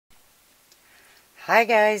Hi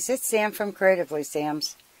guys, it's Sam from Creatively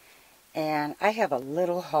Sam's, and I have a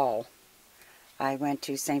little haul. I went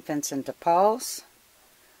to St. Vincent de Paul's,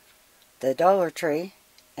 the Dollar Tree,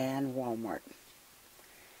 and Walmart.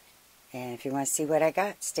 And if you want to see what I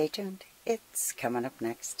got, stay tuned. It's coming up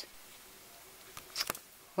next.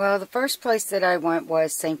 Well, the first place that I went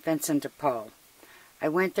was St. Vincent de Paul. I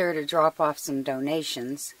went there to drop off some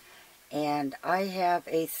donations, and I have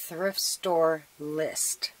a thrift store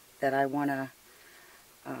list that I want to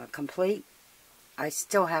complete. I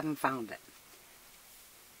still haven't found it.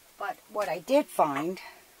 But what I did find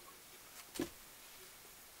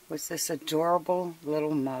was this adorable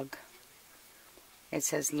little mug. It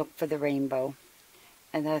says, "Look for the rainbow."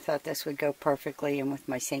 And I thought this would go perfectly in with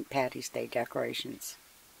my St. Patty's Day decorations.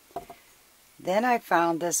 Then I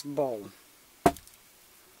found this bowl.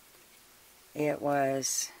 It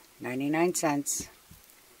was 99 cents.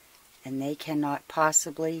 And they cannot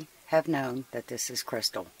possibly have known that this is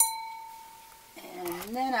crystal.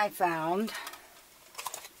 And then I found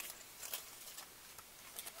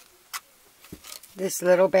this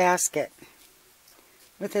little basket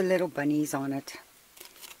with the little bunnies on it.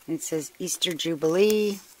 And it says Easter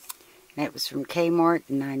Jubilee. And it was from Kmart,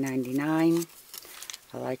 $9.99.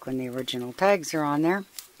 I like when the original tags are on there.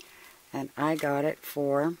 And I got it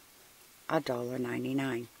for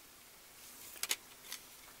 $1.99.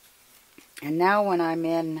 And now when I'm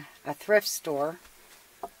in a thrift store,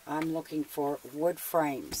 I'm looking for wood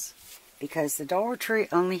frames, because the Dollar Tree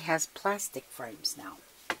only has plastic frames now.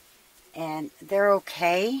 And they're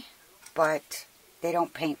okay, but they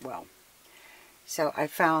don't paint well. So I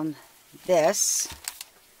found this,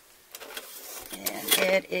 and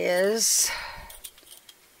it is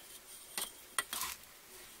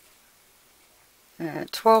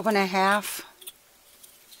 12.5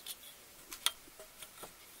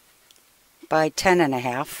 by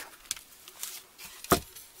 10.5,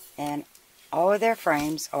 and all of their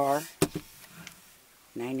frames are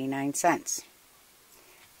 99 cents,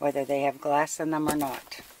 whether they have glass in them or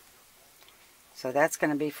not. So that's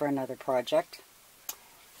going to be for another project.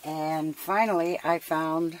 And finally, I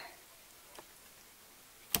found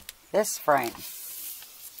this frame.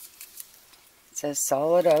 It says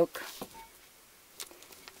solid oak,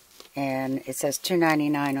 and it says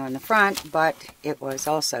 $2.99 on the front, but it was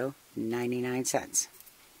also 99 cents.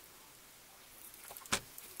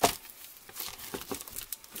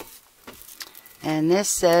 And this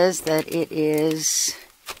says that it is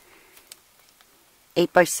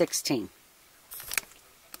 8 by 16.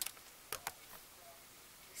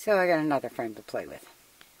 So I got another frame to play with.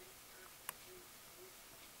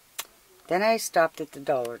 Then I stopped at the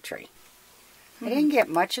Dollar Tree. I didn't get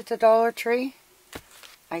much at the Dollar Tree.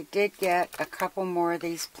 I did get a couple more of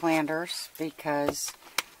these planters because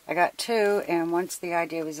I got 2, and once the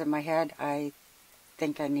idea was in my head, I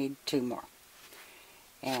think I need 2 more.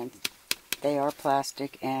 And they are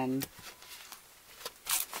plastic, and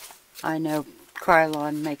I know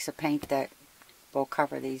Krylon makes a paint that will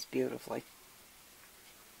cover these beautifully.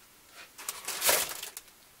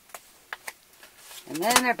 And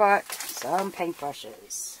then I bought some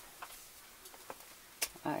paintbrushes.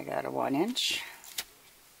 I got a 1-inch.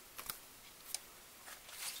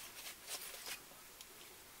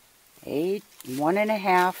 A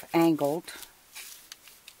 1.5 angled,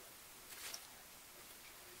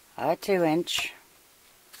 a 2-inch,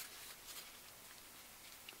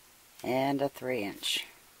 and a 3-inch.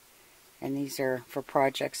 And these are for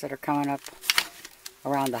projects that are coming up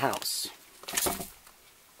around the house.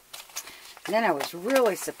 And then I was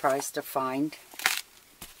really surprised to find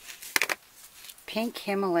pink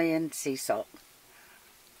Himalayan sea salt.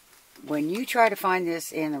 When you try to find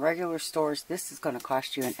this in the regular stores, this is going to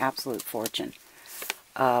cost you an absolute fortune.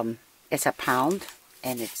 It's a pound,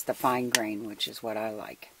 and it's the fine grain, which is what I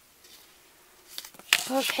like.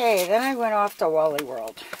 Okay, then I went off to Wally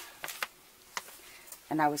World.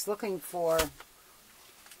 And I was looking for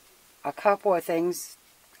a couple of things.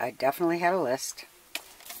 I definitely had a list.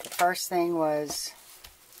 The first thing was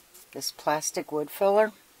this plastic wood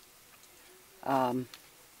filler.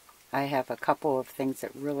 I have a couple of things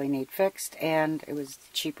that really need fixed, and it was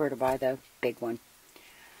cheaper to buy the big one.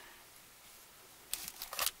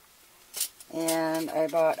 And I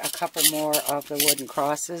bought a couple more of the wooden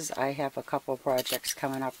crosses. I have a couple of projects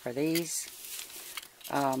coming up for these.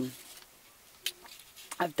 I've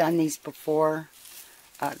done these before.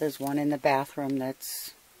 There's one in the bathroom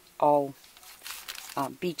that's all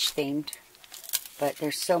beach themed, but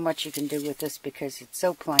there's so much you can do with this because it's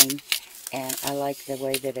so plain. And I like the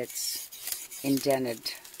way that it's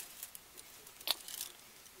indented.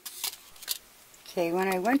 Okay, when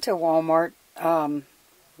I went to Walmart,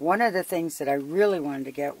 One of the things that I really wanted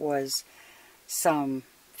to get was some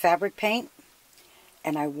fabric paint,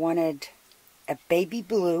 and I wanted a baby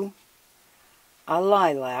blue, a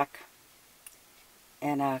lilac,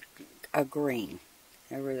 and a green.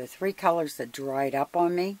 There were the three colors that dried up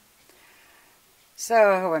on me. So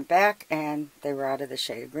I went back, and they were out of the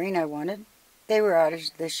shade of green I wanted. They were out of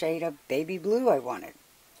the shade of baby blue I wanted.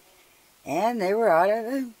 And they were out of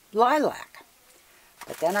the lilac.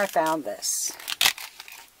 But then I found this.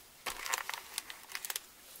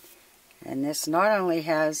 And this not only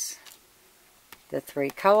has the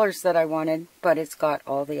three colors that I wanted, but it's got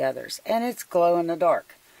all the others. And it's glow in the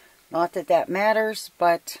dark. Not that that matters,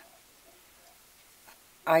 but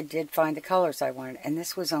I did find the colors I wanted. And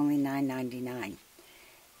this was only $9.99.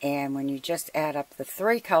 And when you just add up the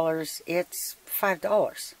three colors, it's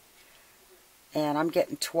 $5. And I'm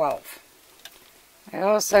getting 12. I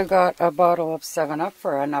also got a bottle of 7-Up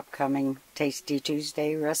for an upcoming Tasty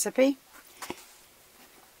Tuesday recipe.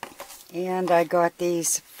 And I got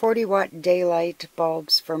these 40-watt daylight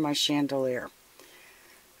bulbs for my chandelier.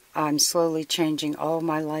 I'm slowly changing all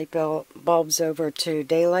my light bulbs over to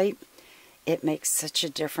daylight. It makes such a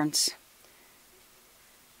difference.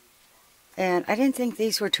 And I didn't think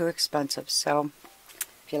these were too expensive, so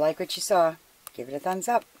if you like what you saw, give it a thumbs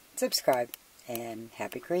up, subscribe, and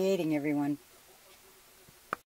happy creating, everyone.